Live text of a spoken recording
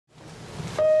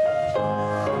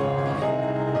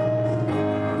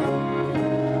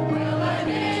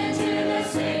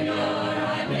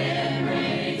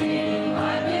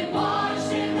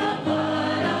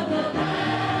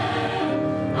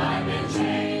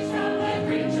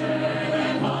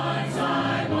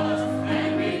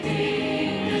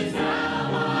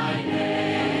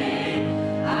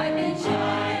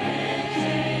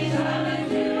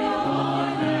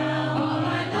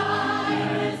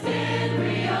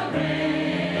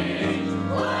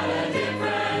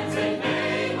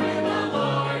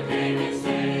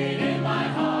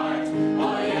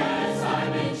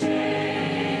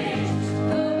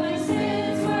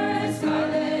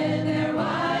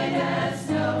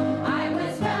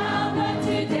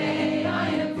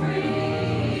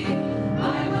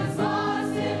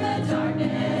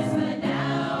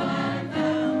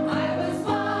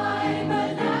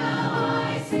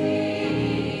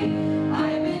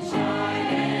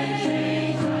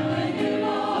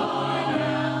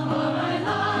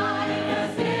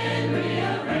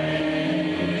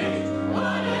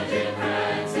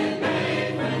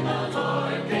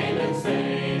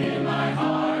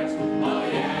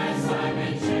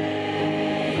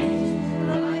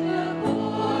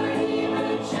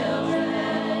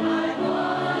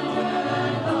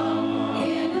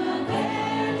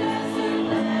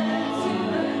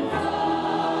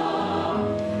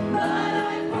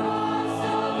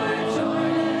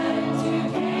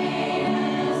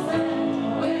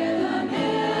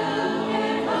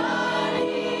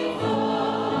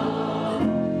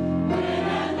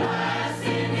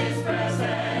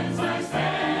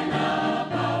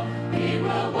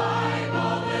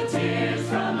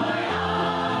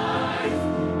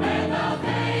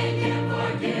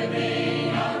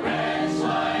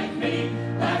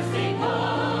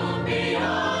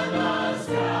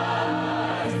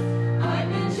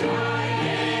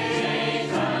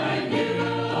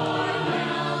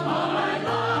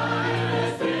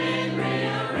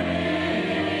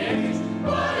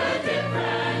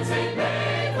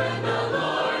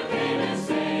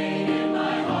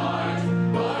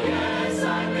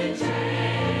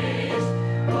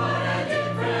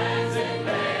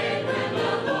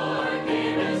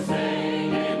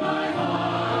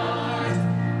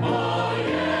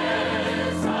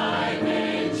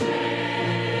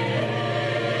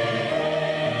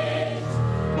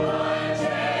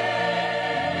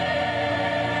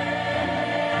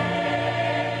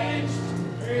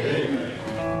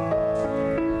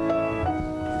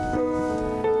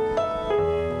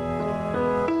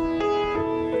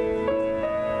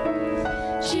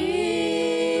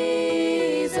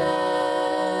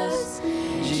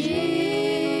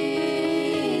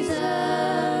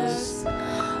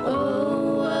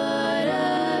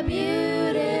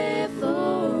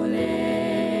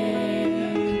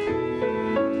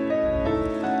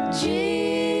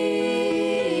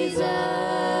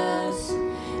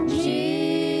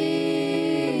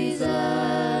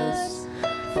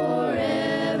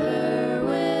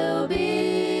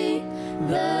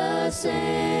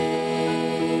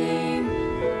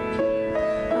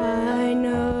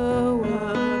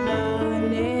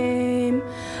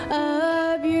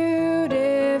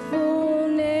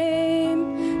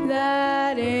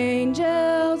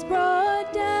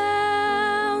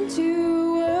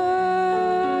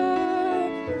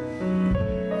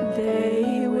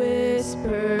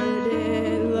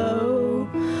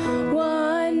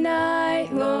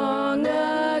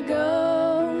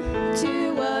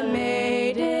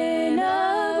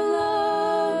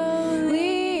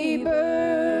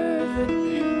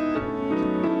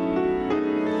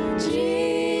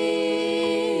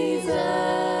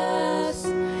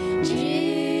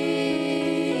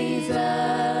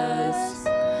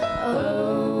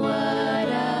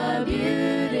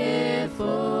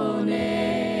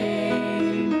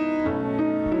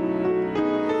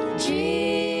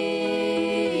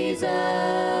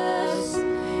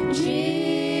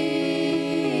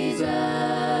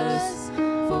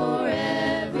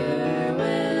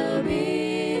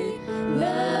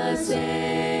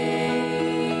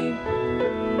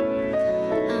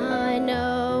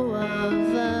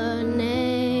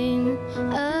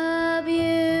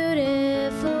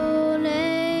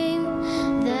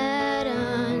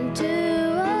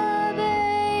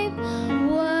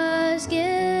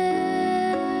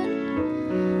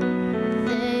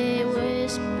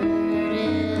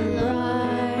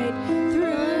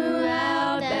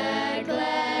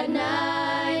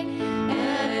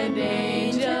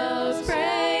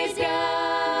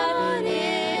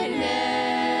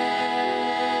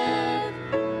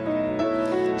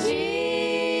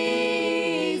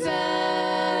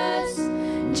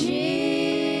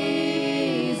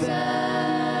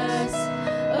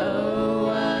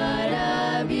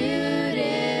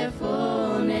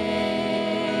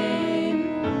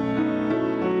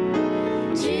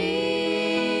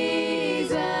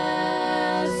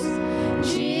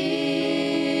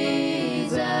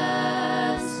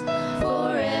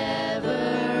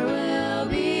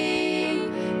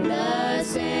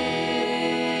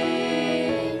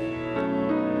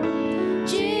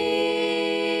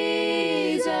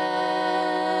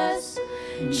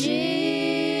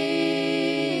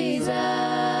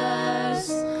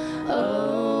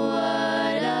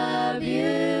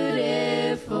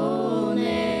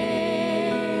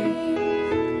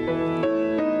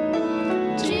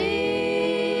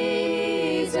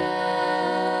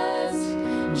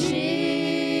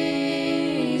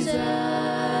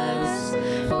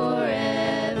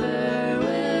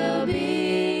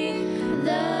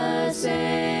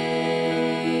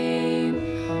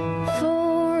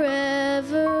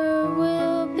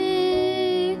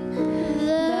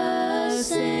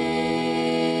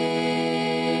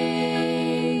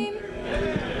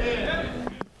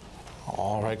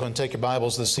Go and take your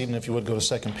Bibles this evening, if you would, go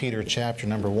to 2 Peter chapter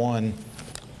number 1.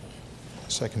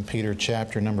 2 Peter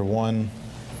chapter number 1.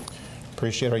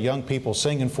 Appreciate our young people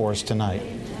singing for us tonight.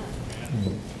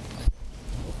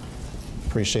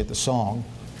 Appreciate the song.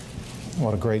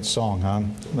 What a great song, huh?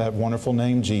 That wonderful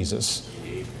name, Jesus.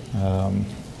 No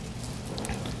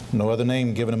other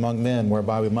name given among men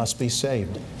whereby we must be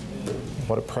saved.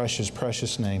 What a precious,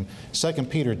 precious name. 2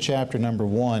 Peter chapter number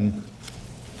 1.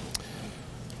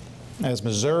 As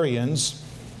Missourians,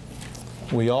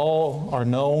 we all are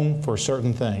known for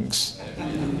certain things.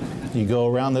 You go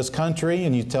around this country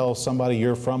and you tell somebody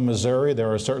you're from Missouri,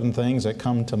 there are certain things that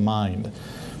come to mind.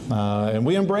 And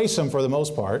we embrace them for the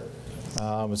most part.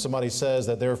 When somebody says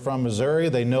that they're from Missouri,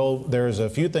 they know there's a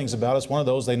few things about us. One of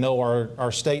those, they know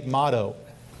our state motto.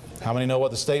 How many know what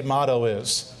the state motto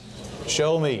is?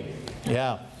 Show me.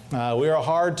 Yeah. We are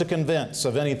hard to convince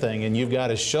of anything, and you've got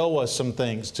to show us some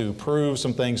things to prove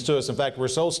some things to us. In fact, we're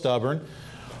so stubborn,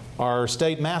 our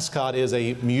state mascot is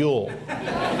a mule.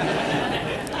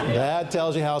 That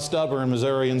tells you how stubborn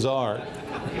Missourians are.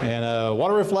 And what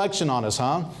a reflection on us,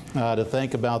 huh? To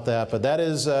think about that. But that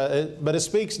is, but it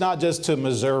speaks not just to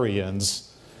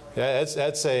Missourians. That's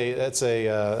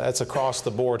across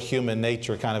the board human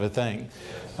nature kind of a thing.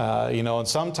 You know, and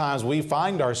sometimes we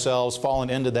find ourselves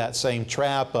falling into that same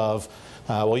trap of,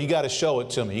 well, you got to show it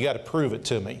to me, you got to prove it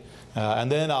to me,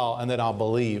 and then I'll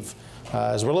believe.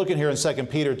 As we're looking here in 2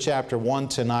 Peter chapter 1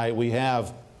 tonight, we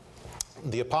have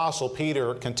the Apostle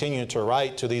Peter continued to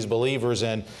write to these believers,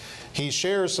 and he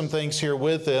shares some things here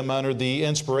with them under the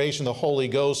inspiration of the Holy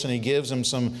Ghost, and he gives them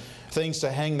some things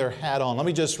to hang their hat on. Let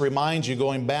me just remind you,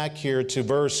 going back here to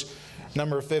verse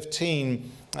number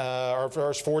 15, or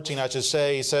verse 14, I should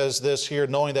say, he says this here,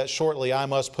 knowing that shortly I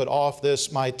must put off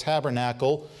this my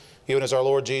tabernacle, even as our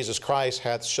Lord Jesus Christ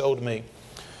hath showed me.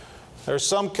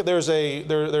 There's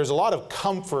a lot of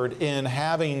comfort in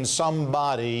having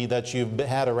somebody that you've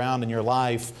had around in your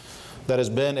life that has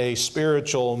been a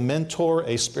spiritual mentor,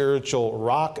 a spiritual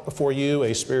rock for you,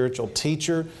 a spiritual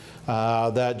teacher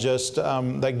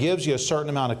that gives you a certain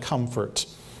amount of comfort.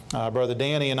 Brother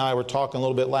Danny and I were talking a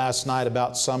little bit last night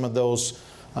about some of those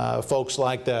folks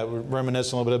like that. We're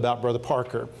reminiscing a little bit about Brother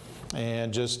Parker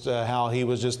and just how he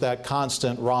was just that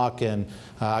constant rock. And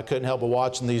I couldn't help but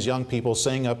watching these young people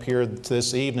sing up here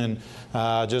this evening,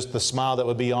 just the smile that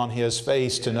would be on his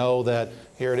face to know that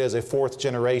here it is, a fourth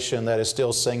generation that is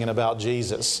still singing about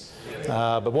Jesus.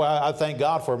 But boy, I thank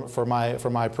God for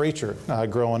my preacher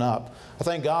growing up. I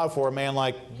thank God for a man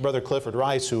like Brother Clifford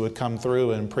Rice who would come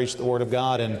through and preach the Word of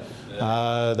God. And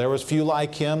there was few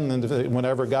like him. And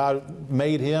whenever God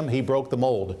made him, he broke the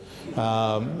mold.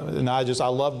 And I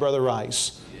love Brother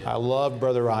Rice. I love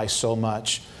Brother Rice so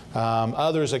much.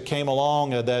 Others that came along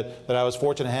that I was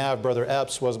fortunate to have, Brother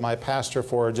Epps was my pastor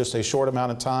for just a short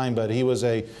amount of time, but he was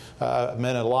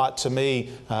meant a lot to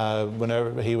me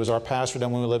whenever he was our pastor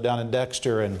then when we lived down in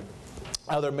Dexter, and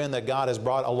other men that God has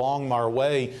brought along our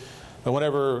way.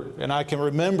 And I can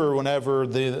remember whenever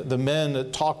the men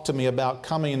that talked to me about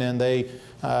coming, and they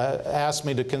asked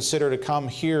me to consider to come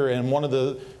here, and one of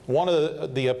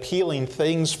the appealing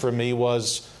things for me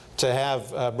was to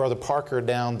have Brother Parker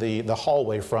down the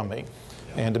hallway from me,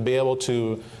 and to be able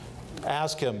to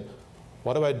ask him,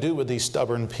 what do I do with these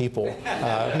stubborn people?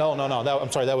 No.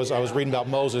 I'm sorry. I was reading about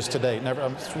Moses today.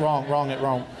 I'm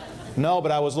wrong. No,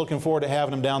 but I was looking forward to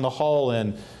having him down the hall,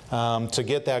 and to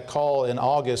get that call in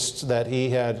August that he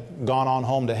had gone on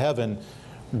home to heaven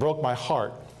broke my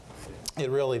heart. It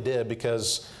really did,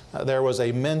 because there was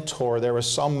a mentor, there was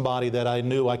somebody that I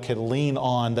knew I could lean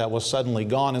on that was suddenly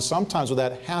gone. And sometimes when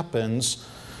that happens,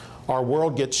 our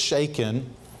world gets shaken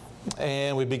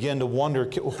and we begin to wonder,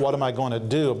 what am I going to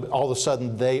do? All of a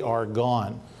sudden they are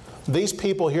gone. These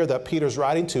people here that Peter's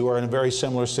writing to are in a very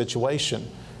similar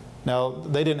situation. Now,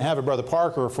 they didn't have a Brother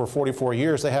Parker for 44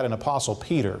 years. They had an Apostle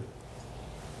Peter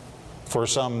for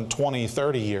some 20,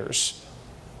 30 years.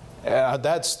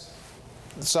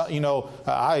 So, you know,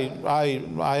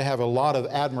 I have a lot of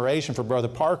admiration for Brother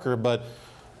Parker, but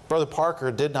Brother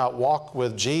Parker did not walk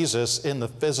with Jesus in the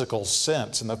physical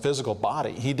sense, in the physical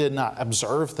body. He did not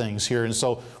observe things here. And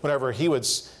so whenever he would,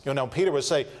 Peter would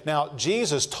say, now,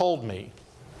 Jesus told me.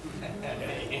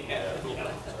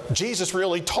 Jesus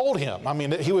really told him. I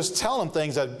mean, he was telling him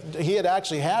things that he had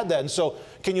actually had that. And so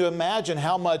can you imagine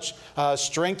how much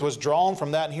strength was drawn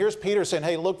from that? And here's Peter saying,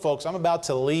 hey, look, folks, I'm about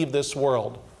to leave this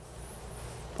world.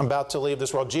 I'm about to leave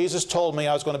this world. Jesus told me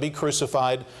I was going to be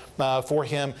crucified for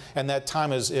Him, and that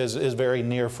time is very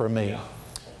near for me. Yeah.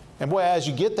 And boy, as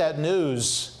you get that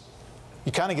news,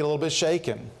 you kind of get a little bit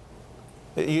shaken.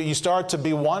 You start to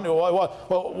be wondering, what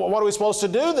are we supposed to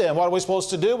do then? What are we supposed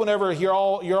to do whenever you're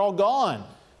all gone?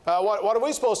 What are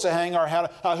we supposed to hang our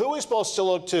hat on? Who are we supposed to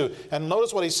look to? And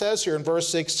notice what he says here in verse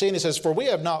 16. He says, for we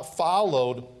have not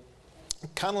followed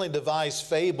cunningly devised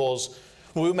fables,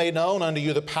 we made known unto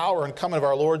you the power and coming of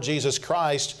our Lord Jesus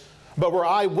Christ, but were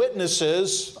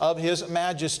eyewitnesses of His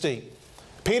majesty.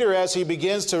 Peter, as he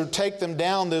begins to take them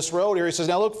down this road here, he says,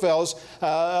 now look, fellas,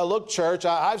 look, church,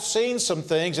 I've seen some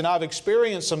things and I've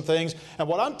experienced some things, and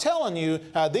what I'm telling you,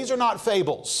 these are not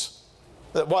fables.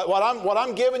 What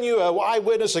I'm giving you an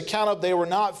eyewitness account of, they were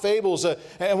not fables.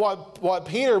 And what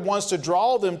Peter wants to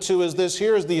draw them to is this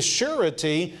here is the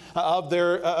surety of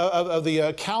the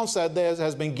accounts that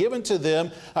has been given to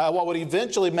them, what would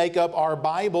eventually make up our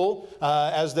Bible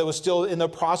as that was still in the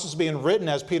process of being written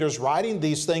as Peter's writing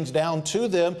these things down to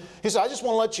them. He said, I just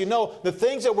want to let you know the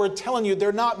things that we're telling you,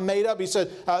 they're not made up. He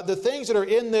said, the things that are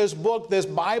in this book, this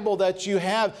Bible that you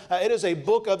have, it is a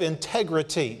book of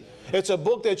integrity. It's a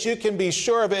book that you can be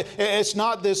sure of. It's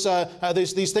not these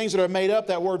things that are made up.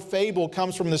 That word fable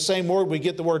comes from the same word we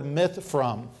get the word myth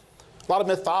from. A lot of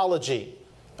mythology.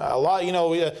 A lot, you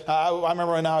know, I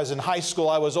remember when I was in high school,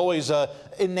 I was always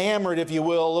enamored, if you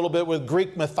will, a little bit with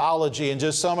Greek mythology and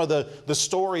just some of the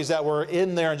stories that were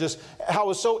in there, and just how it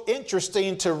was so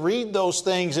interesting to read those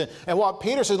things. And what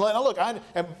Peter said, now look, and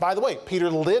by the way,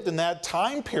 Peter lived in that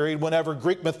time period whenever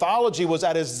Greek mythology was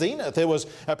at its zenith. It was,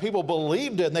 people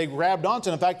believed it and they grabbed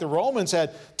onto it. In fact, the Romans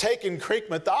had taken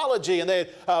Greek mythology and they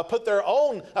had put their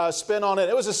own spin on it.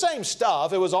 It was the same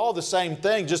stuff. It was all the same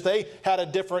thing, just they had a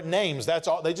different names. That's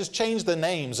all. They just changed the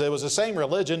names. It was the same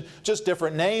religion, just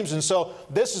different names. And so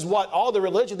this is what all the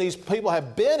religion these people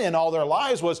have been in all their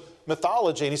lives was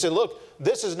mythology. And he said, look,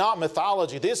 this is not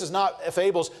mythology. This is not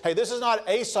fables. Hey, this is not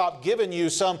Aesop giving you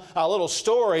some little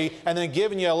story and then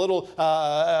giving you a little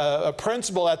a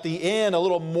principle at the end, a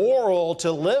little moral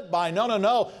to live by. No, no,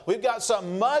 no. We've got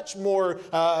something much more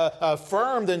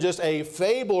firm than just a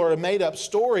fable or a made-up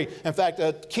story. In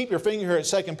fact, keep your finger here at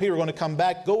 2 Peter. We're going to come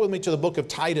back. Go with me to the book of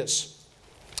Titus.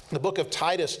 The book of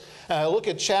Titus. Look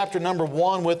at chapter number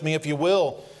 1 with me, if you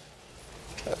will.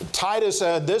 Titus,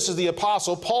 this is the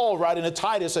Apostle Paul writing to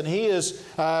Titus, and he is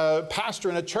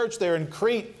pastoring a church there in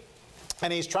Crete.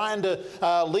 And he's trying to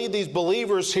lead these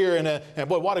believers here, and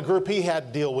boy, what a group he had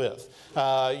to deal with.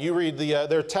 You read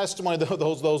their testimony,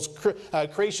 those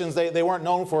Cretians, they weren't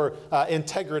known for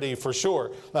integrity for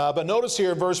sure. But notice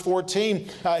here in verse 14,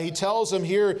 he tells them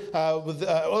here,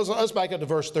 let's back up to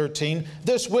verse 13.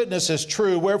 This witness is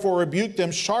true, wherefore rebuke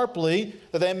them sharply,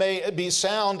 that they may be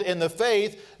sound in the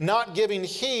faith, not giving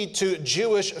heed to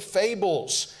Jewish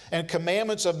fables and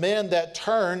commandments of men that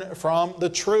turn from the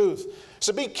truth.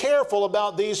 So be careful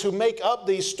about these who make up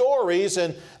these stories,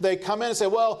 and they come in and say,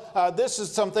 well, this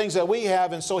is some things that we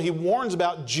have, and so he warns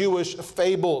about Jewish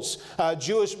fables.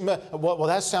 Well,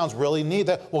 that sounds really neat.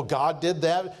 Well, God did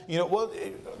that. You know, well,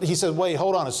 he said, wait,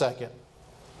 hold on a second.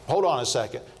 Hold on a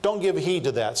second. Don't give heed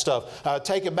to that stuff.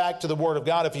 Take it back to the Word of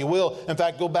God, if you will. In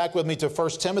fact, go back with me to 1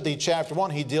 Timothy chapter 1.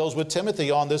 He deals with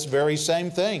Timothy on this very same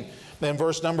thing. In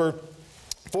verse number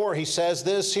 4, he says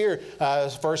this here,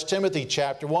 1 Timothy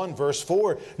chapter 1, verse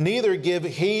 4, neither give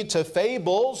heed to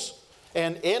fables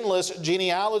and endless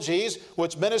genealogies,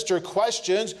 which minister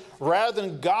questions, rather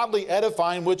than godly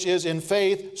edifying, which is in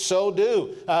faith, so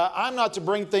do. I'm not to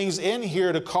bring things in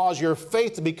here to cause your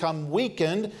faith to become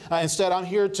weakened. Instead, I'm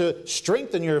here to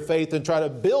strengthen your faith and try to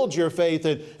build your faith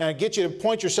and get you to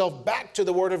point yourself back to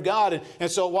the Word of God. And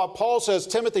so what Paul says,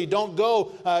 Timothy, don't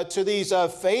go to these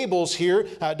fables here.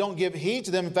 Don't give heed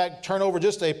to them. In fact, turn over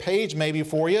just a page maybe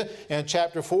for you in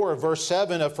chapter 4, verse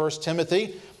 7 of 1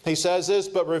 Timothy. He says this,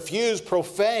 but refuse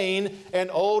profane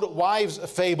and old wives'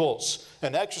 fables,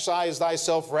 and exercise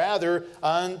thyself rather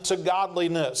unto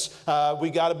godliness.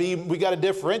 We got to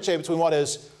differentiate between what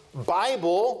is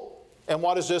Bible and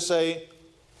what is just a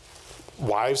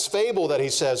wives' fable that he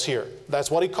says here.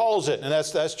 That's what he calls it, and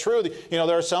that's true. You know,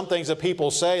 there are some things that people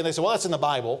say, and they say, well, that's in the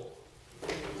Bible,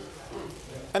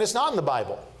 and it's not in the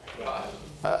Bible.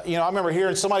 You know, I remember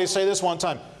hearing somebody say this one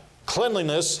time: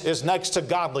 cleanliness is next to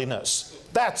godliness.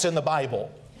 That's in the Bible.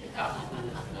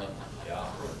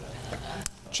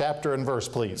 Chapter and verse,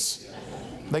 please.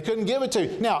 They couldn't give it to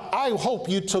you. Now, I hope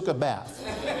you took a bath.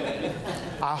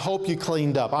 I hope you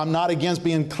cleaned up. I'm not against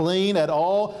being clean at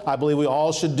all. I believe we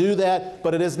all should do that,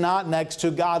 but it is not next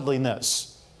to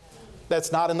godliness.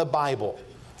 That's not in the Bible.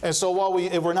 And so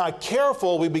if we're not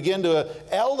careful, we begin to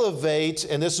elevate,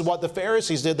 and this is what the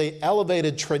Pharisees did. They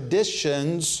elevated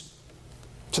traditions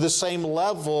to the same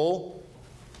level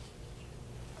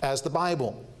as the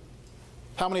Bible.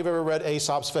 How many have ever read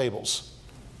Aesop's Fables?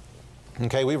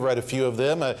 Okay, we've read a few of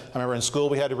them. I remember in school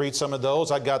we had to read some of those.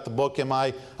 I got the book in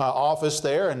my office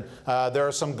there, and there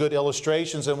are some good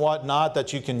illustrations and whatnot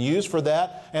that you can use for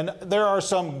that. And there are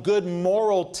some good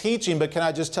moral teaching, but can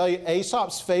I just tell you,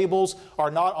 Aesop's Fables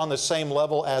are not on the same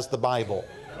level as the Bible.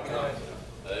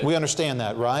 We understand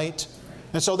that, right?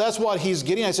 And so that's what he's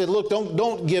getting. I said, look,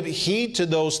 don't give heed to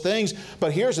those things.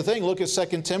 But here's the thing. Look at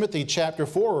 2 Timothy chapter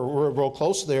 4. We're real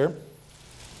close there.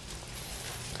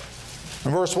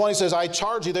 In verse 1, he says, I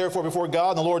charge you therefore before God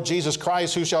and the Lord Jesus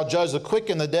Christ, who shall judge the quick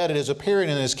and the dead at his appearing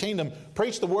in his kingdom.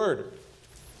 Preach the word.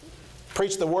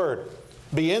 Preach the word.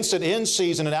 Be instant in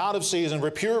season and out of season.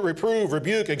 Reprove,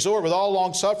 rebuke, exhort with all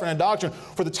long suffering and doctrine.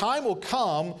 For the time will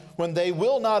come when they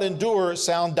will not endure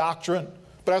sound doctrine,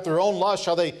 but after their own lust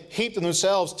shall they heap to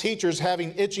themselves teachers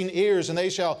having itching ears, and they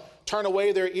shall turn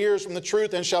away their ears from the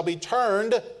truth and shall be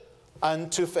turned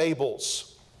unto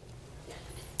fables.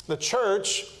 The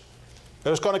church,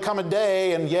 there's going to come a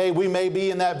day, and yea, we may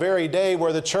be in that very day,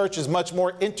 where the church is much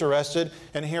more interested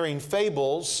in hearing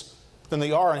fables than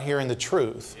they are in hearing the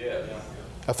truth. Yeah.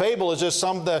 A fable is just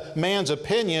some man's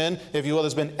opinion, if you will,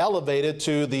 that's been elevated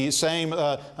to the same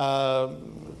authority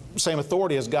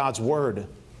as God's Word.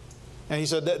 And he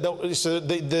said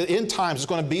the end times is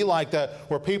going to be like that,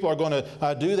 where people are going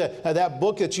to do that. That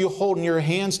book that you hold in your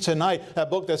hands tonight, that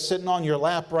book that's sitting on your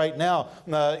lap right now,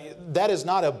 that is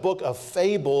not a book of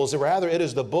fables. Rather, it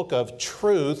is the book of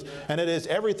truth. And it is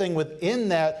everything within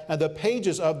that, the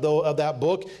pages of that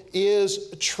book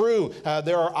is true.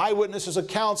 There are eyewitnesses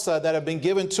accounts that have been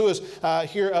given to us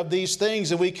here of these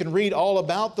things, and we can read all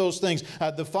about those things.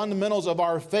 The fundamentals of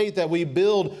our faith that we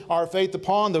build our faith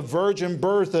upon, the virgin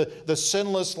birth, the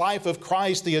sinless life of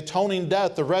Christ, the atoning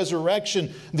death, the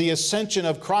resurrection, the ascension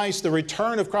of Christ, the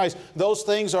return of Christ. Those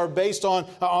things are based on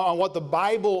what the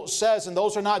Bible says, and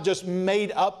those are not just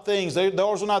made up things.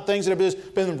 Those are not things that have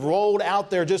just been rolled out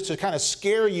there just to kind of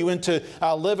scare you into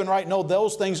living right. No,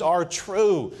 those things are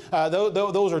true.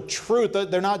 Those are truth.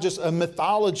 They're not just a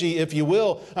mythology, if you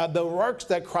will. The works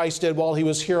that Christ did while He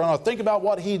was here on earth. Think about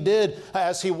what He did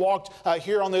as He walked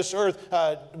here on this earth.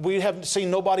 We haven't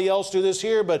seen nobody else do this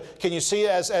here, but can you see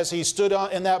as He stood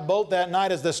in that boat that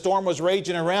night as the storm was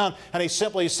raging around, and He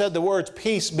simply said the words,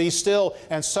 "Peace, be still,"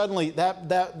 and suddenly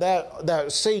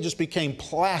that sea just became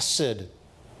placid,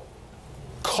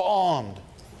 calmed.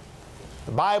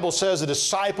 The Bible says the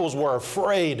disciples were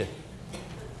afraid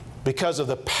because of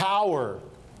the power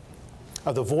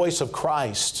of the voice of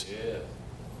Christ. Yeah.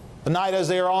 The night as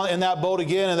they are in that boat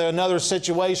again, and there's another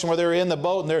situation where they're in the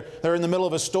boat and they're in the middle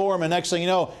of a storm, and next thing you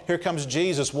know, here comes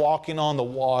Jesus walking on the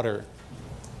water.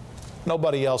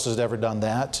 Nobody else has ever done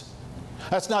that.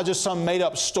 That's not just some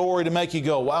made-up story to make you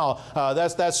go, wow,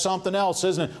 that's something else,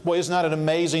 isn't it? Boy, isn't that an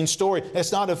amazing story?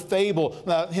 It's not a fable.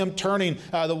 Him turning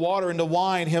the water into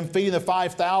wine, Him feeding the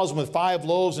 5,000 with 5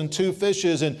 loaves and 2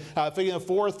 fishes, and feeding the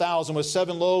 4,000 with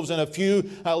 7 loaves and a few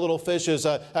little fishes.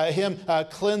 Him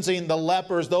cleansing the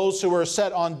lepers, those who were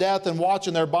set on death and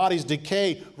watching their bodies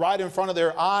decay right in front of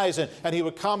their eyes. And He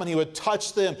would come and He would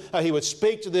touch them. He would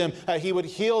speak to them. He would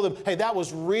heal them. Hey, that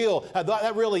was real.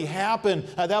 That really happened.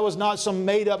 That was not some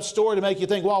made-up story to make you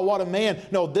think, wow, what a man.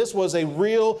 No, this was a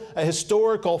real,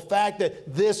 historical fact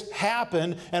that this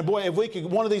happened. And boy, if we could,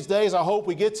 one of these days, I hope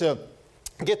we get to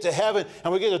heaven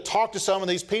and we get to talk to some of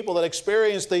these people that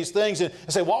experienced these things and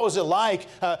say, what was it like?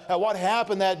 What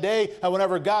happened that day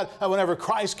whenever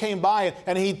Christ came by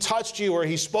and He touched you, or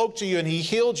He spoke to you and He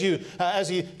healed you, as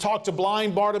He talked to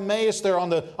blind Bartimaeus there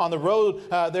on the road,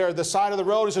 there at the side of the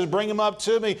road. He says, bring him up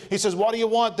to me. He says, what do you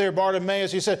want there,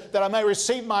 Bartimaeus? He said, that I may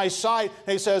receive my sight.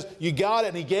 And He says, you got it.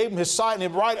 And He gave him his sight.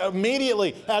 And right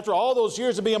immediately, after all those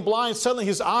years of being blind, suddenly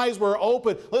his eyes were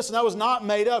open. Listen, that was not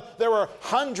made up. There were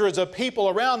hundreds of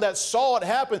people around that saw it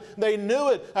happen. They knew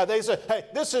it. They said, hey,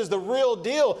 this is the real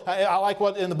deal. I like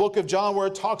what in the book of John where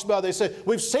it talks about, they said,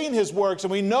 we've seen His works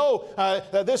and we know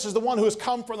that this is the one who has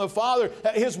come from the Father.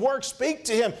 His works speak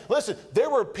to Him. Listen, there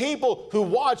were people who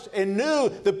watched and knew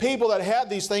the people that had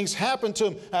these things happen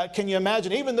to them. Can you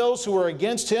imagine? Even those who were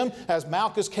against Him, as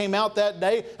Malchus came out that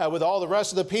day with all the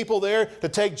rest of the people there to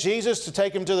take Jesus, to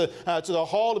take Him to the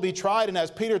hall to be tried, and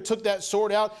as Peter took that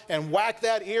sword out and whacked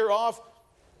that ear off,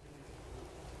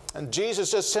 and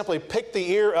Jesus just simply picked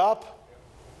the ear up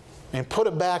and put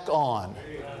it back on.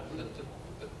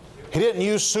 He didn't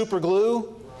use super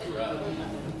glue.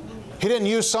 He didn't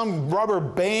use some rubber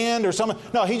band or something.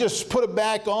 No, He just put it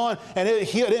back on, and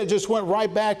it just went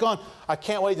right back on. I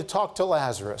can't wait to talk to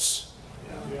Lazarus.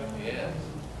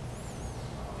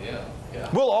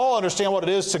 We'll all understand what it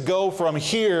is to go from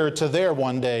here to there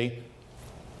one day.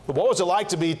 But what was it like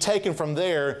to be taken from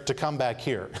there to come back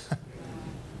here?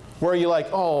 Where you're like,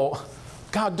 oh,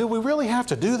 God, do we really have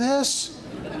to do this?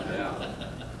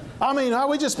 I mean,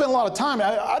 we just spent a lot of time.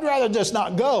 I'd rather just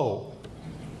not go.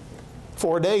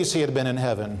 4 days He had been in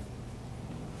heaven.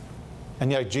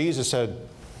 And yet Jesus said,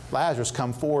 Lazarus,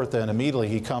 come forth, and immediately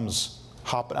he comes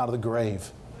hopping out of the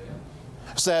grave.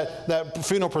 So that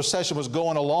funeral procession was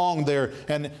going along there,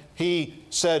 and he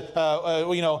said,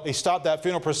 he stopped that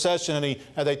funeral procession, and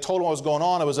they told him what was going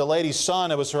on. It was a lady's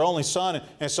son. It was her only son.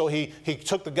 And so he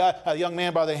took the young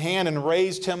man by the hand and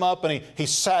raised him up, and he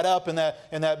sat up in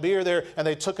that bier there, and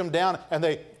they took him down, and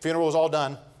the funeral was all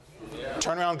done. Yeah.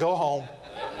 Turn around, go home.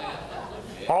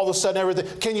 All of a sudden,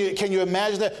 everything. Can you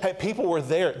imagine that? Hey, people were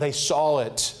there. They saw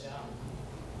it.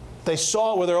 They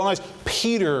saw it with their own eyes.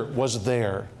 Peter was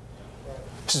there.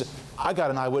 He says, I got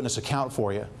an eyewitness account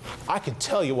for you. I can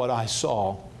tell you what I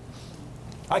saw.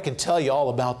 I can tell you all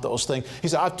about those things. He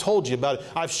said, I've told you about it.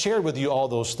 I've shared with you all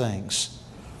those things.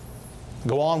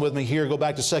 Go on with me here. Go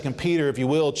back to 2 Peter, if you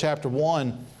will, chapter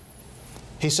 1.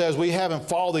 He says we haven't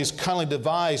followed these cunningly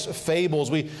devised fables.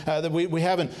 We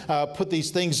haven't put these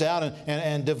things out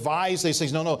and devised these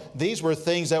things. No. These were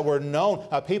things that were known.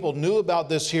 People knew about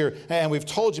this here. And we've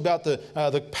told you about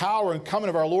the power and coming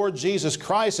of our Lord Jesus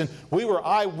Christ. And we were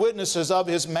eyewitnesses of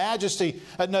His majesty.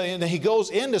 And he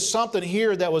goes into something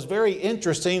here that was very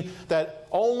interesting that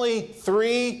only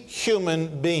 3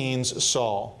 human beings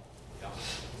saw.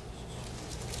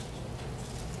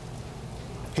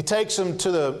 He takes them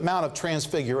to the Mount of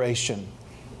Transfiguration.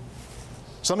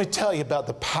 So let me tell you about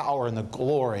the power and the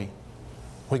glory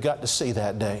we got to see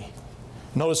that day.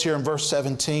 Notice here in verse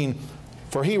 17,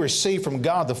 for He received from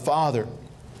God the Father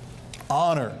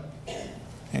honor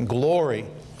and glory.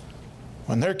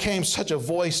 When there came such a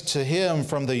voice to Him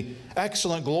from the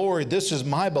excellent glory, this is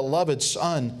my beloved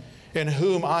Son, in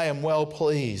whom I am well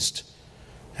pleased.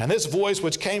 And this voice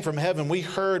which came from heaven we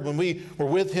heard when we were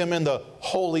with Him in the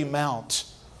holy mount.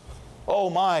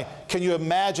 Oh my, can you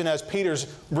imagine as Peter's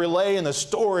relaying the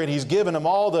story and he's giving him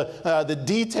all the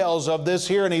details of this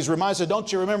here, and he's reminded,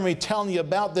 don't you remember me telling you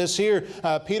about this here?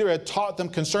 Peter had taught them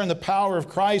concerning the power of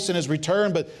Christ and His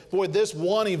return, but boy, this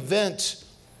one event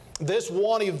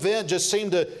just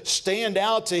seemed to stand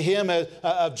out to him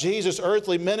of Jesus'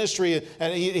 earthly ministry.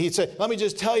 And he said, let me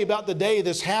just tell you about the day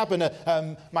this happened.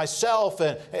 Myself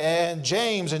and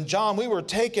James and John, we were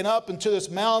taken up into this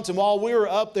mountain. While we were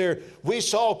up there, we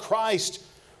saw Christ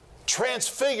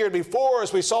transfigured before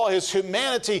us. We saw His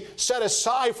humanity set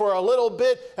aside for a little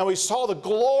bit, and we saw the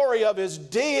glory of His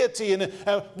deity. And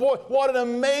boy, what an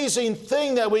amazing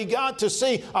thing that we got to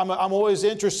see. I'm always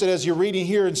interested as you're reading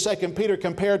here in 2 Peter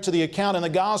compared to the account in the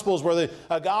Gospels, where the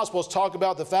Gospels talk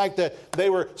about the fact that they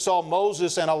saw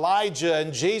Moses and Elijah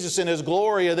and Jesus in His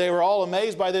glory, and they were all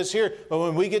amazed by this here. But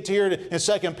when we get to here in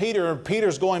 2 Peter, and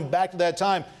Peter's going back to that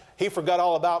time, he forgot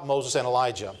all about Moses and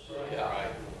Elijah. Yeah.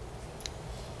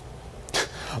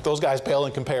 Those guys pale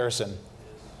in comparison.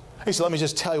 He said, let me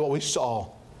just tell you what we saw.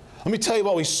 Let me tell you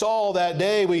what we saw that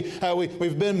day.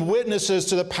 We've been witnesses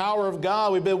to the power of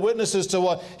God. We've been witnesses to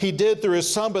what He did through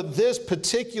His Son. But this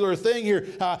particular thing here,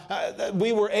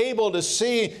 we were able to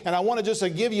see, and I want to just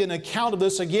give you an account of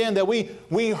this again, that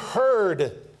we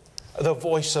heard the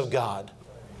voice of God.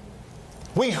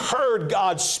 We heard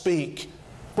God speak.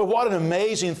 But what an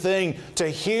amazing thing to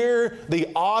hear the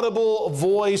audible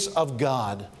voice of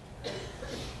God.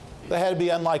 That had to be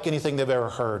unlike anything they've ever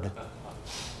heard.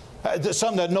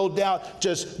 Something that no doubt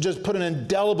just put an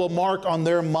indelible mark on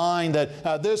their mind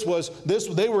that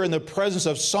they were in the presence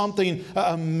of something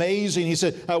amazing. He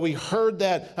said, we heard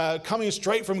that coming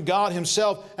straight from God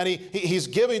Himself, and He's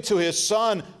giving to His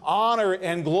Son honor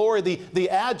and glory. The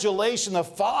adulation the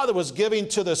Father was giving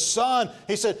to the Son.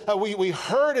 He said, we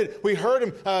heard it. We heard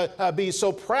Him be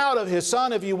so proud of His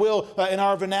Son, if you will, in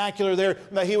our vernacular there.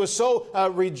 He was so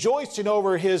rejoicing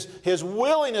over His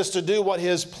willingness to do what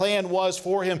His plan was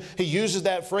for Him. He uses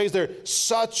that phrase there,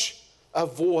 such a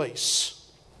voice.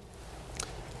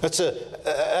 That's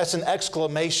an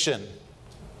exclamation.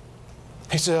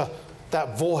 He said,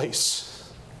 that voice.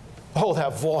 Oh,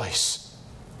 that voice.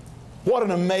 What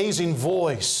an amazing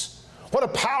voice. What a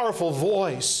powerful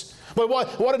voice. But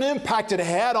what an impact it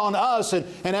had on us. And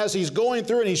as he's going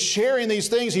through and he's sharing these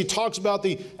things, he talks about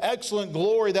the excellent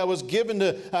glory that was given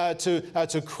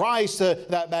to Christ,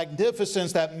 that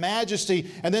magnificence, that majesty.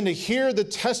 And then to hear the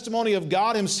testimony of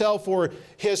God Himself for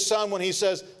His Son when He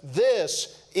says,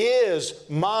 this is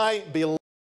my beloved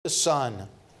Son.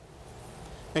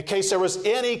 In case there was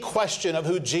any question of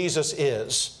who Jesus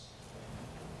is,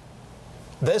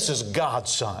 this is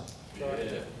God's Son.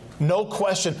 No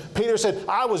question. Peter said,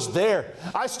 I was there.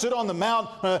 I stood on the mount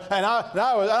and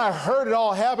I heard it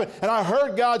all happen. And I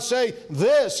heard God say,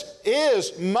 this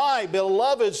is my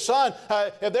beloved Son.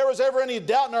 If there was ever any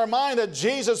doubt in our mind that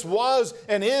Jesus was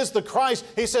and is the Christ,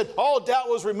 he said, all doubt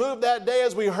was removed that day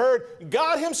as we heard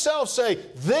God Himself say,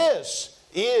 this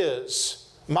is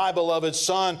my beloved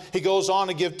Son. He goes on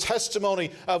to give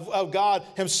testimony of God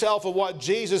Himself, of what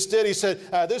Jesus did. He said,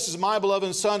 this is my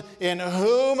beloved Son, in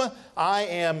whom I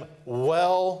am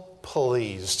well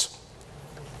pleased.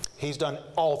 He's done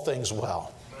all things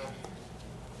well.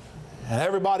 And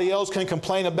everybody else can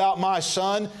complain about my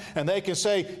son, and they can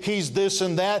say he's this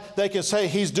and that. They can say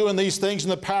he's doing these things in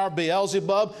the power of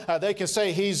Beelzebub. They can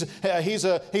say he's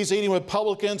eating with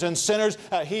publicans and sinners.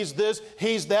 He's this,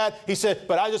 he's that. He said,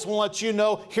 but I just want to let you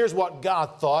know, here's what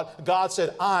God thought. God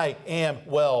said, I am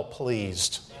well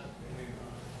pleased.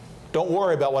 Don't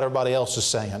worry about what everybody else is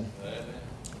saying.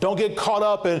 Don't get caught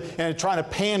up in trying to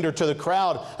pander to the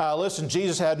crowd. Listen,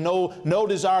 Jesus had no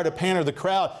desire to pander to the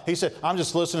crowd. He said, I'm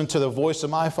just listening to the voice of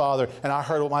my Father, and I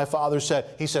heard what my Father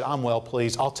said. He said, I'm well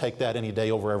pleased. I'll take that any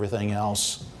day over everything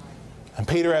else. And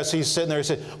Peter, as he's sitting there, he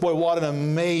said, boy, what an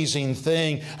amazing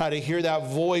thing to hear that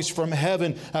voice from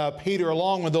heaven. Peter,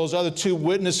 along with those other two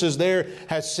witnesses there,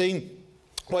 has seen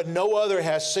what no other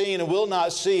has seen and will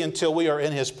not see until we are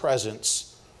in His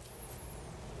presence.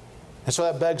 And so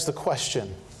that begs the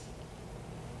question,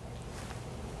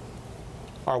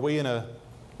 are we in a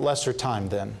lesser time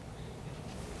then?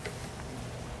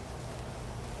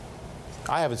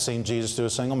 I haven't seen Jesus do a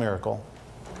single miracle.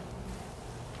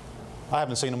 I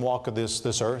haven't seen Him walk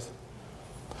this earth.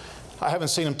 I haven't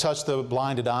seen Him touch the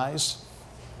blinded eyes.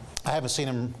 I haven't seen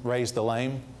Him raise the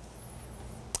lame.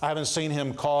 I haven't seen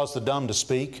Him cause the dumb to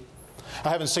speak. I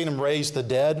haven't seen Him raise the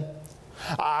dead.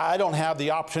 I don't have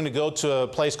the opportunity to go to a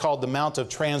place called the Mount of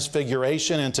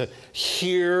Transfiguration and to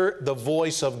hear the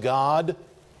voice of God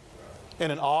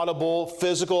in an audible,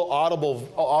 physical,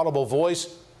 audible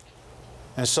voice.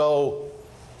 And so,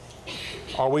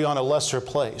 are we on a lesser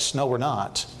place? No, we're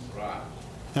not.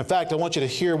 In fact, I want you to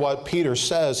hear what Peter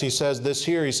says. He says this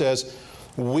here. He says,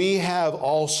 we have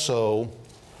also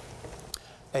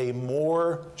a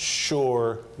more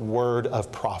sure word of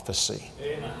prophecy.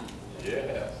 Amen.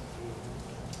 Yeah.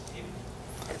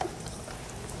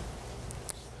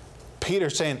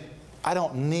 Peter's saying, I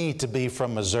don't need to be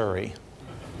from Missouri.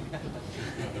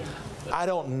 I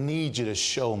don't need you to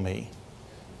show me.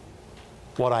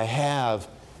 What I have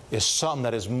is something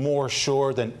that is more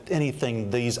sure than anything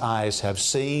these eyes have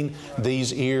seen,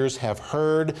 these ears have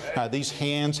heard, these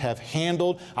hands have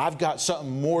handled. I've got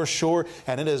something more sure,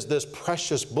 and it is this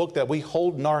precious book that we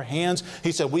hold in our hands.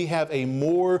 He said, we have a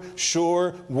more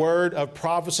sure word of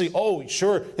prophecy. Oh,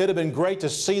 sure, it'd have been great to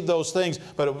see those things,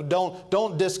 but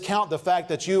don't discount the fact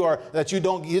that you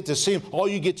don't get to see them. All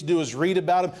you get to do is read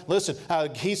about them. Listen,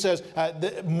 he says,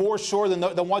 more sure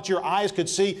than what your eyes could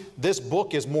see, this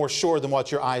book is more sure than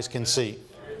what your eyes can see.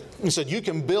 He said, you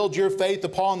can build your faith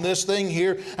upon this thing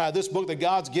here, this book that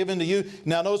God's given to you.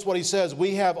 Now notice what he says,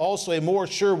 we have also a more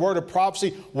sure word of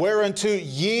prophecy, whereunto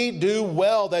ye do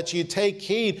well that ye take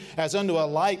heed, as unto a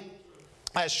light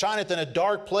that shineth in a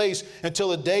dark place until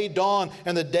the day dawn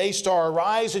and the day star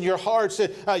arise in your hearts.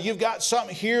 You've got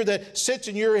something here that sits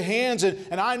in your hands,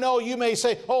 and I know you may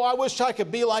say, oh, I wish I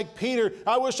could be like Peter.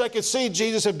 I wish I could see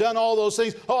Jesus have done all those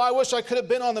things. Oh, I wish I could have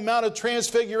been on the Mount of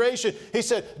Transfiguration. He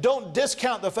said, don't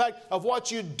discount the fact of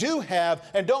what you do have,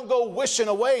 and don't go wishing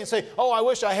away and say, oh, I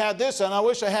wish I had this and I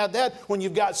wish I had that, when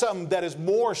you've got something that is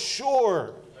more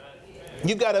sure.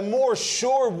 You've got a more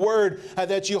sure word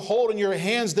that you hold in your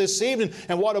hands this evening.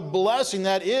 And what a blessing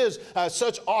that is.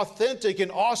 Such authentic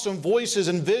and awesome voices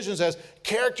and visions as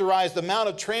characterize the Mount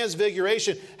of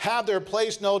Transfiguration have their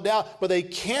place, no doubt, but they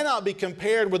cannot be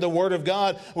compared with the Word of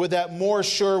God, with that more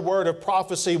sure word of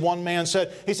prophecy. One man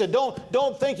said, he said,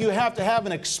 don't think you have to have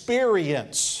an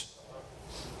experience.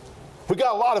 We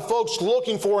got a lot of folks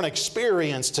looking for an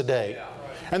experience today.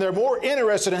 And they're more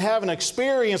interested in having an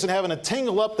experience and having a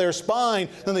tingle up their spine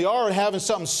than they are in having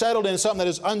something settled in, something that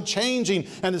is unchanging,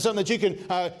 and something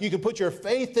that you can put your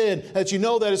faith in, that you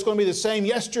know that it's going to be the same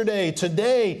yesterday,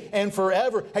 today, and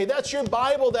forever. Hey, that's your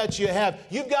Bible that you have.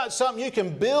 You've got something you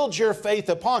can build your faith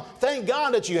upon. Thank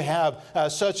God that you have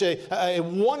such a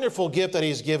wonderful gift that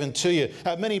He's given to you.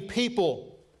 Many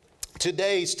people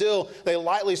today still, they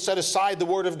lightly set aside the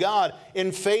Word of God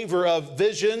in favor of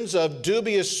visions of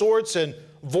dubious sorts and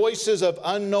voices of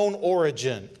unknown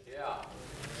origin. Yeah.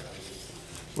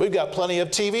 We've got plenty of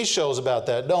TV shows about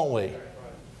that, don't we?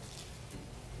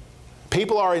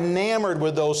 People are enamored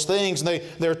with those things, and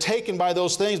they're taken by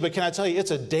those things, but can I tell you, it's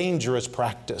a dangerous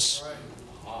practice.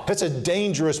 It's a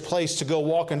dangerous place to go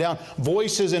walking down.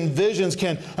 Voices and visions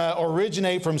can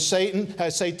originate from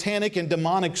satanic and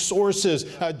demonic sources.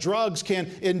 Drugs can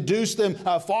induce them.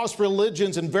 False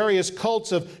religions and various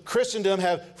cults of Christendom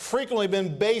have frequently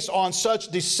been based on such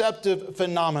deceptive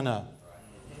phenomena.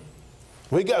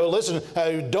 We got to listen.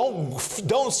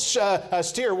 Don't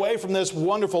steer away from this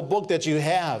wonderful book that you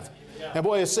have. And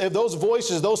boy, if those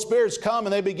voices, those spirits come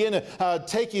and they begin to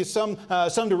take you some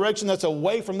direction that's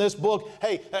away from this book,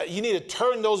 hey, you need to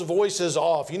turn those voices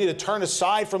off. You need to turn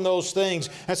aside from those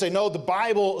things and say, no, the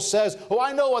Bible says, oh,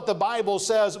 I know what the Bible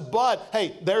says, but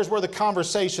hey, there's where the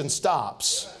conversation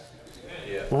stops.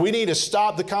 We need to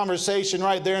stop the conversation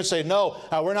right there and say, no,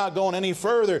 we're not going any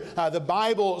further. The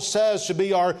Bible says should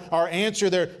be our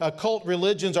answer. Their occult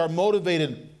religions are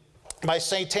motivated by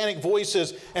satanic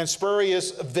voices and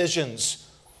spurious visions.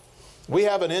 We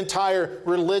have an entire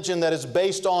religion that is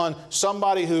based on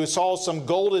somebody who saw some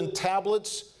golden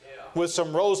tablets with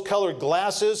some rose-colored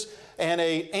glasses and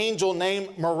an angel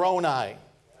named Moroni.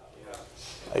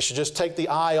 They should just take the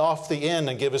I off the end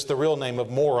and give us the real name of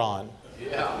moron.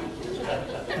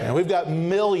 And we've got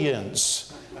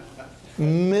millions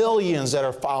that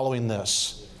are following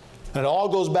this. And it all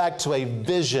goes back to a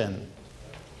vision.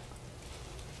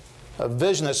 A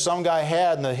vision that some guy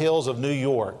had in the hills of New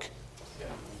York.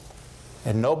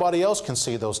 And nobody else can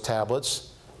see those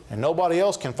tablets. And nobody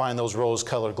else can find those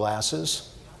rose-colored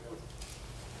glasses.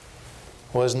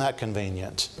 Well, isn't that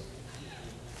convenient?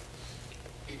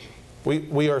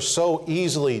 We are so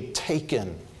easily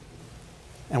taken.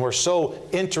 And we're so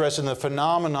interested in the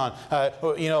phenomenon.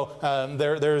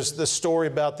 There's this story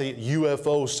about the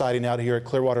UFO sighting out here at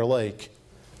Clearwater Lake.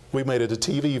 We made it to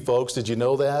TV, folks. Did you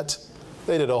know that?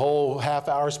 They did a whole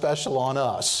half-hour special on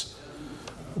us.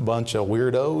 A bunch of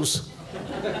weirdos.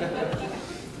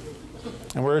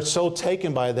 And we're so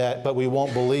taken by that, but we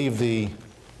won't believe the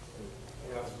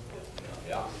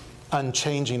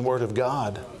unchanging Word of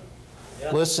God.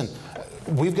 Listen,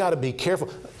 we've got to be careful.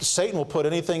 Satan will put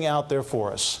anything out there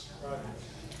for us.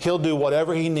 He'll do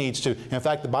whatever he needs to. In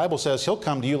fact, the Bible says he'll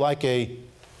come to you like an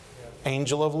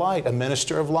angel of light, a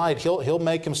minister of light. He'll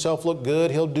make himself look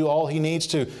good. He'll do all he needs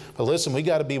to. But listen, we've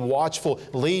got to be watchful.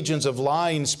 Legions of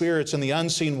lying spirits in the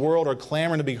unseen world are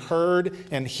clamoring to be heard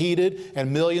and heeded,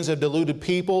 and millions of deluded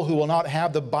people who will not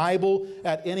have the Bible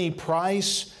at any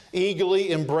price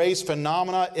eagerly embrace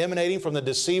phenomena emanating from the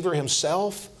deceiver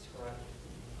himself.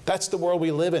 That's the world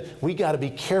we live in. We've got to be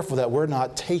careful that we're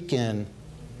not taken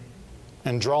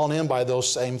and drawn in by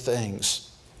those same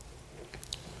things.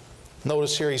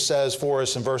 Notice here he says for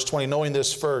us in verse 20, knowing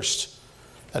this first,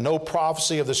 that no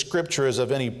prophecy of the Scripture is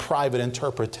of any private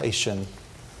interpretation.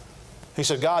 He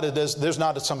said, God, there's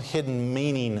not some hidden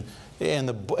meaning in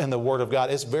the Word of God.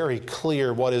 It's very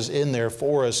clear what is in there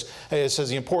for us. It says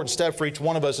the important step for each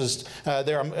one of us is,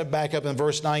 there, back up in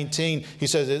verse 19, he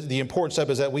says the important step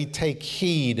is that we take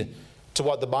heed to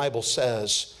what the Bible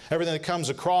says. Everything that comes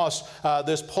across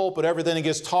this pulpit, everything that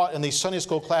gets taught in these Sunday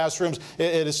school classrooms,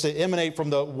 it is to emanate from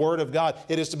the Word of God.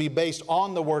 It is to be based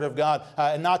on the Word of God,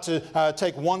 and not to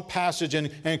take one passage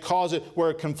and cause it where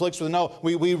it conflicts with. No,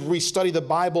 we study the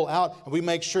Bible out, and we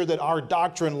make sure that our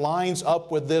doctrine lines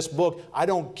up with this book. I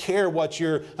don't care what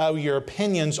your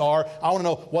opinions are. I want to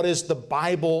know, what does the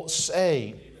Bible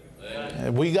say?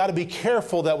 We got to be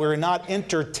careful that we're not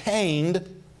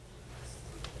entertained.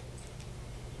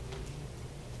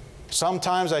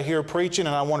 Sometimes I hear preaching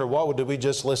and I wonder, what did we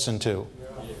just listen to?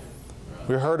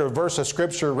 We heard a verse of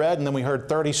Scripture read and then we heard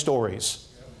 30 stories.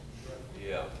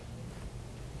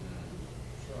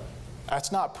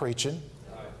 That's not preaching.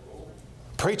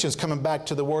 Preaching's coming back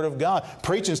to the Word of God.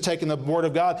 Preaching's taking the Word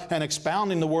of God and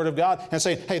expounding the Word of God and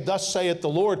saying, hey, thus saith the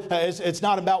Lord. It's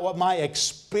not about what my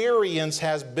experience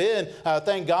has been.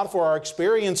 Thank God for our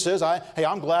experiences.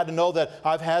 I'm glad to know that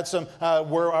I've had some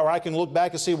where I can look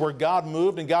back and see where God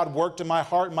moved and God worked in my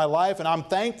heart and my life, and I'm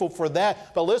thankful for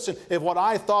that. But listen, if what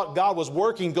I thought God was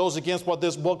working goes against what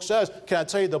this book says, can I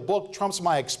tell you, the book trumps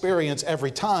my experience every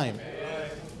time.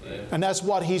 And that's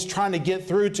what he's trying to get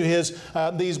through to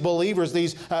these believers,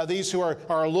 these who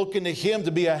are looking to him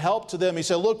to be a help to them. He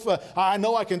said, look, I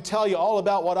know I can tell you all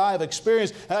about what I've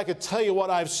experienced, and I can tell you what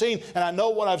I've seen, and I know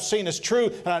what I've seen is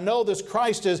true, and I know this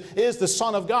Christ is the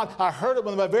Son of God. I heard it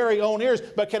with my very own ears,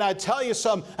 but can I tell you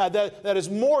something that is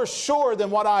more sure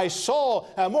than what I saw,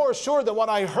 more sure than what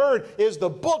I heard, is the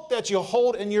book that you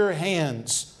hold in your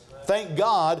hands. Thank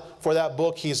God for that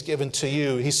book He's given to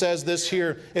you. He says this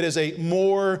here, it is a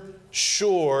more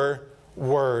sure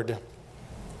word.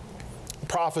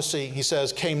 Prophecy, he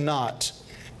says, came not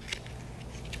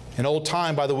in old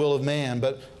time by the will of man,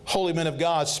 but holy men of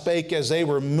God spake as they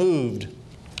were moved.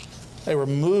 They were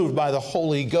moved by the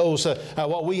Holy Ghost.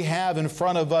 What we have in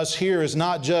front of us here is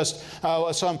not just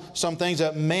some things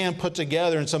that man put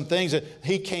together and some things that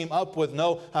he came up with.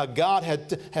 No, God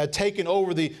had taken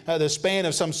over the span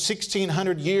of some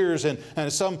 1,600 years and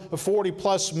some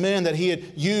 40-plus men that He had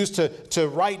used to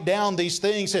write down these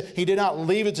things. He did not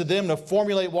leave it to them to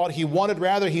formulate what He wanted.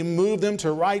 Rather, He moved them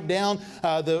to write down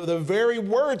the very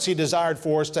words He desired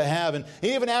for us to have. And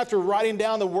even after writing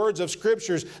down the words of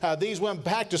Scriptures, these went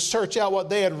back to search out what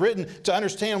they had written to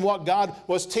understand what God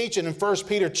was teaching. In 1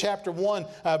 Peter chapter 1,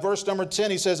 verse number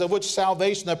 10, he says, of which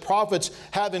salvation the prophets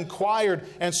have inquired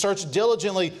and searched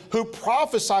diligently, who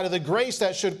prophesied of the grace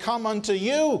that should come unto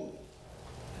you.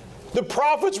 The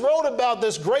prophets wrote about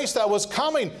this grace that was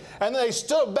coming, and they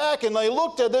stood back and they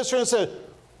looked at this and said,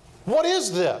 what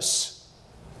is this?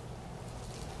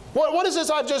 What is this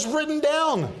I've just written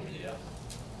down?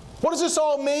 What does this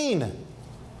all mean?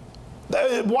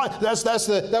 That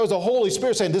was the Holy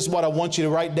Spirit saying, this is what I want you to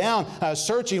write down.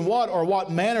 Searching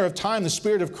what manner of time the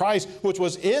Spirit of Christ, which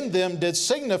was in them, did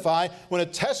signify when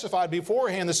it testified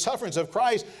beforehand the sufferings of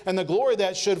Christ and the glory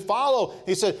that should follow.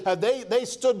 He said they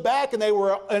stood back and they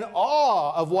were in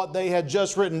awe of what they had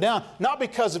just written down. Not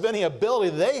because of any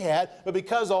ability they had, but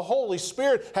because the Holy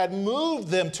Spirit had moved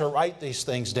them to write these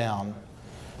things down.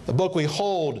 The book we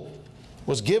hold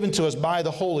was given to us by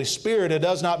the Holy Spirit. It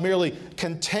does not merely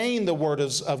contain the Word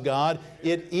of God,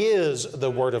 it is the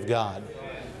Word of God.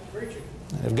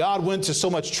 If God went to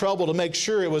so much trouble to make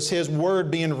sure it was His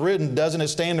Word being written, doesn't it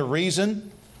stand to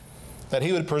reason that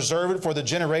He would preserve it for the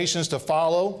generations to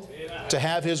follow, to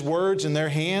have His words in their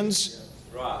hands?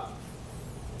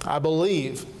 I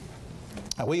believe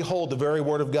that we hold the very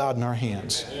Word of God in our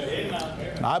hands.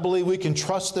 And I believe we can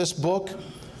trust this book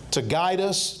to guide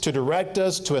us, to direct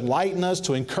us, to enlighten us,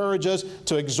 to encourage us,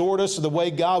 to exhort us to the way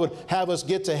God would have us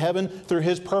get to heaven through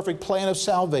His perfect plan of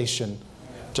salvation,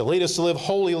 to lead us to live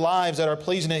holy lives that are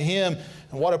pleasing to Him.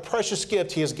 And what a precious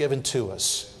gift He has given to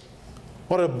us.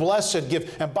 What a blessed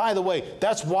gift. And by the way,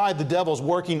 that's why the devil's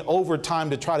working overtime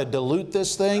to try to dilute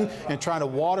this thing and trying to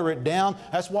water it down.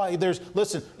 That's why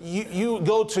listen, you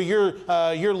go to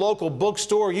your local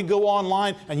bookstore, you go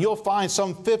online, and you'll find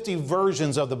some 50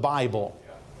 versions of the Bible.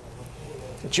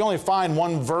 But you only find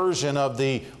one version of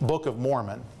the Book of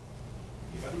Mormon.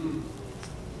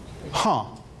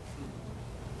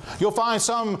 You'll find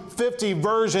some 50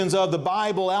 versions of the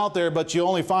Bible out there, but you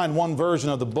only find one version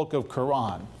of the Book of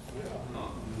Quran.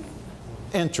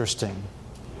 Interesting.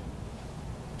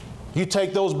 You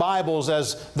take those Bibles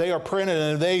as they are printed,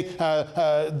 and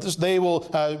they will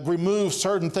remove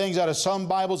certain things out of some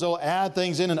Bibles. They'll add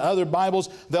things in other Bibles.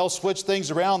 They'll switch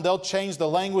things around. They'll change the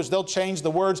language. They'll change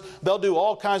the words. They'll do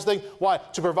all kinds of things. Why?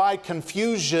 To provide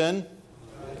confusion.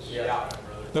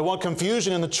 They want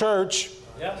confusion in the church.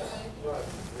 Yes.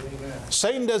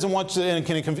 Satan doesn't want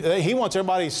to. He wants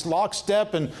everybody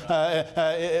lockstep and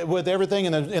with everything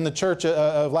in the church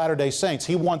of Latter-day Saints.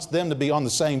 He wants them to be on the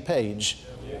same page,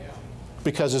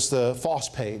 because it's the false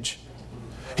page.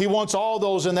 He wants all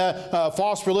those in that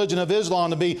false religion of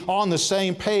Islam to be on the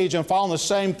same page and following the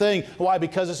same thing. Why?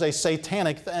 Because it's a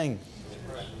satanic thing.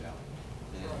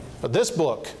 But this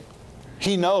book,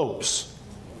 he knows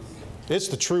it's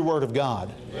the true Word of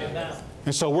God.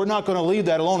 And so we're not going to leave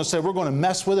that alone and say we're going to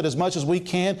mess with it as much as we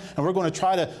can, and we're going to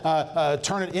try to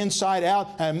turn it inside out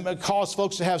and cause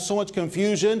folks to have so much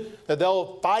confusion that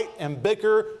they'll fight and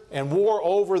bicker and war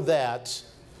over that,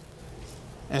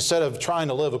 instead of trying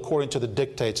to live according to the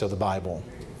dictates of the Bible.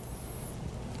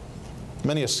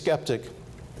 Many a skeptic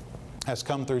has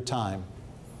come through time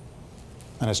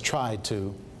and has tried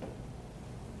to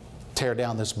tear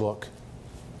down this book.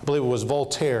 I believe it was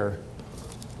Voltaire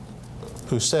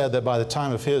who said that by the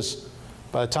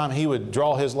time he would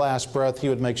draw his last breath, he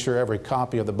would make sure every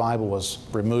copy of the Bible was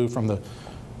removed from the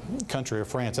country of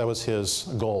France. That was his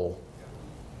goal.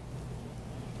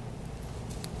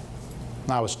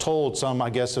 I was told I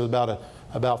guess it was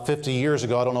about 50 years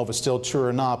ago, I don't know if it's still true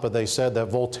or not, but they said that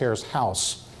Voltaire's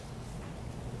house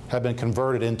had been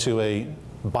converted into a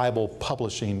Bible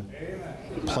publishing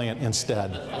plant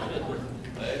instead.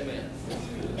 Amen.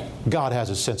 God has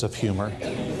a sense of humor.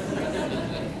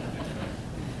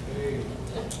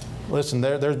 Listen,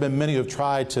 there's been many who have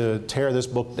tried to tear this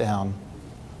book down.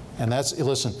 And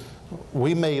listen,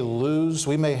 we may lose,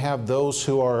 we may have those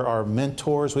who are our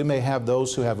mentors, we may have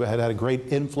those who have had a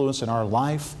great influence in our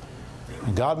life,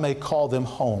 and God may call them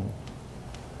home.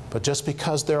 But just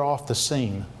because they're off the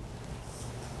scene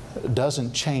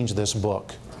doesn't change this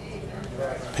book.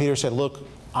 Peter said, look,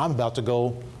 I'm about to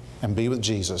go and be with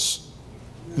Jesus.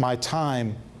 My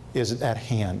time is at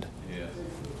hand.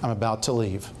 I'm about to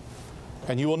leave.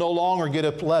 And you will no longer get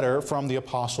a letter from the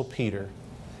Apostle Peter.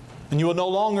 And you will no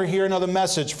longer hear another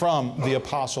message from the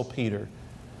Apostle Peter.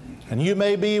 And you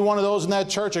may be one of those in that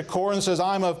church at Corinth that says,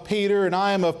 I'm of Peter, and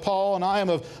I am of Paul, and I am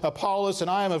of Apollos, and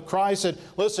I am of Christ. And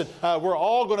listen, we're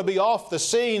all going to be off the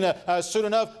scene soon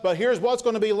enough. But here's what's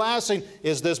going to be lasting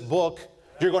is this book.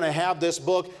 You're going to have this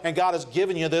book, and God has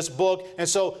given you this book. And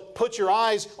so put your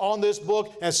eyes on this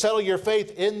book and settle your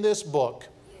faith in this book.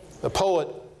 The poet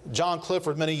John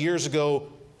Clifford many years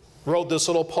ago wrote this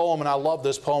little poem, and I love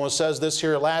this poem. It says this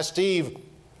here: last eve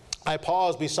I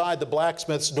paused beside the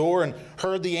blacksmith's door and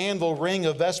heard the anvil ring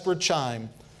a vesper chime.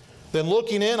 Then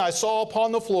looking in, I saw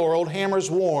upon the floor old hammers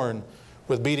worn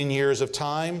with beating years of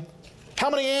time.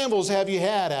 How many anvils have you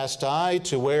had, asked I,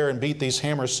 to wear and beat these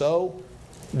hammers so?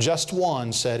 Just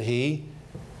one, said he.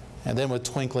 And then with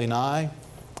twinkling eye,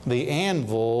 the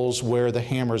anvils wear the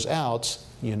hammers out,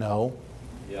 you know.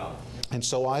 And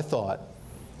so I thought,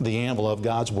 the anvil of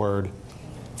God's Word.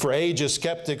 For ages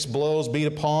skeptics blows beat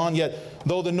upon, yet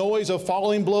though the noise of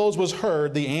falling blows was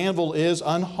heard, the anvil is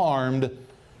unharmed,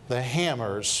 the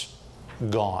hammer's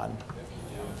gone.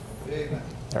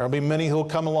 There will be many who will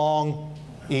come along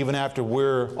even after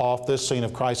we're off this scene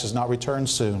if Christ has not returned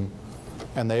soon.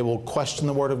 And they will question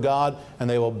the Word of God, and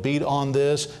they will beat on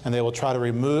this, and they'll try to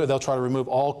remove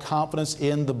all confidence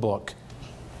in the book.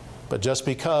 But just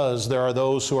because there are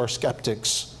those who are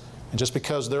skeptics, and just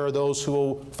because there are those who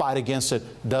will fight against it,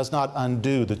 does not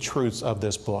undo the truths of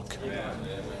this book. Amen.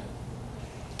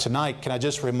 Tonight, can I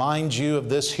just remind you of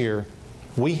this here?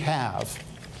 We have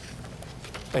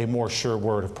a more sure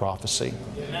word of prophecy.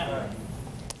 Amen.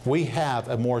 We have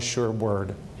a more sure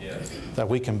word that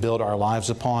we can build our lives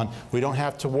upon. We don't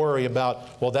have to worry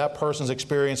about, well, that person's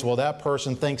experience, well, that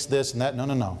person thinks this and that. No,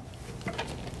 no, no.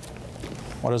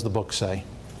 What does the book say?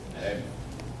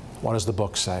 What does the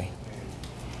book say?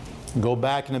 Go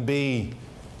back and be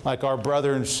like our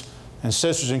brothers and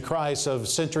sisters in Christ of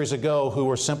centuries ago who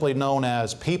were simply known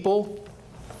as people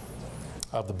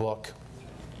of the book.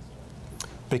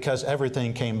 Because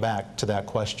everything came back to that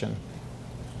question.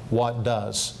 What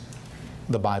does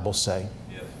the Bible say?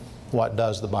 What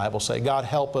does the Bible say? God,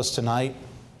 help us tonight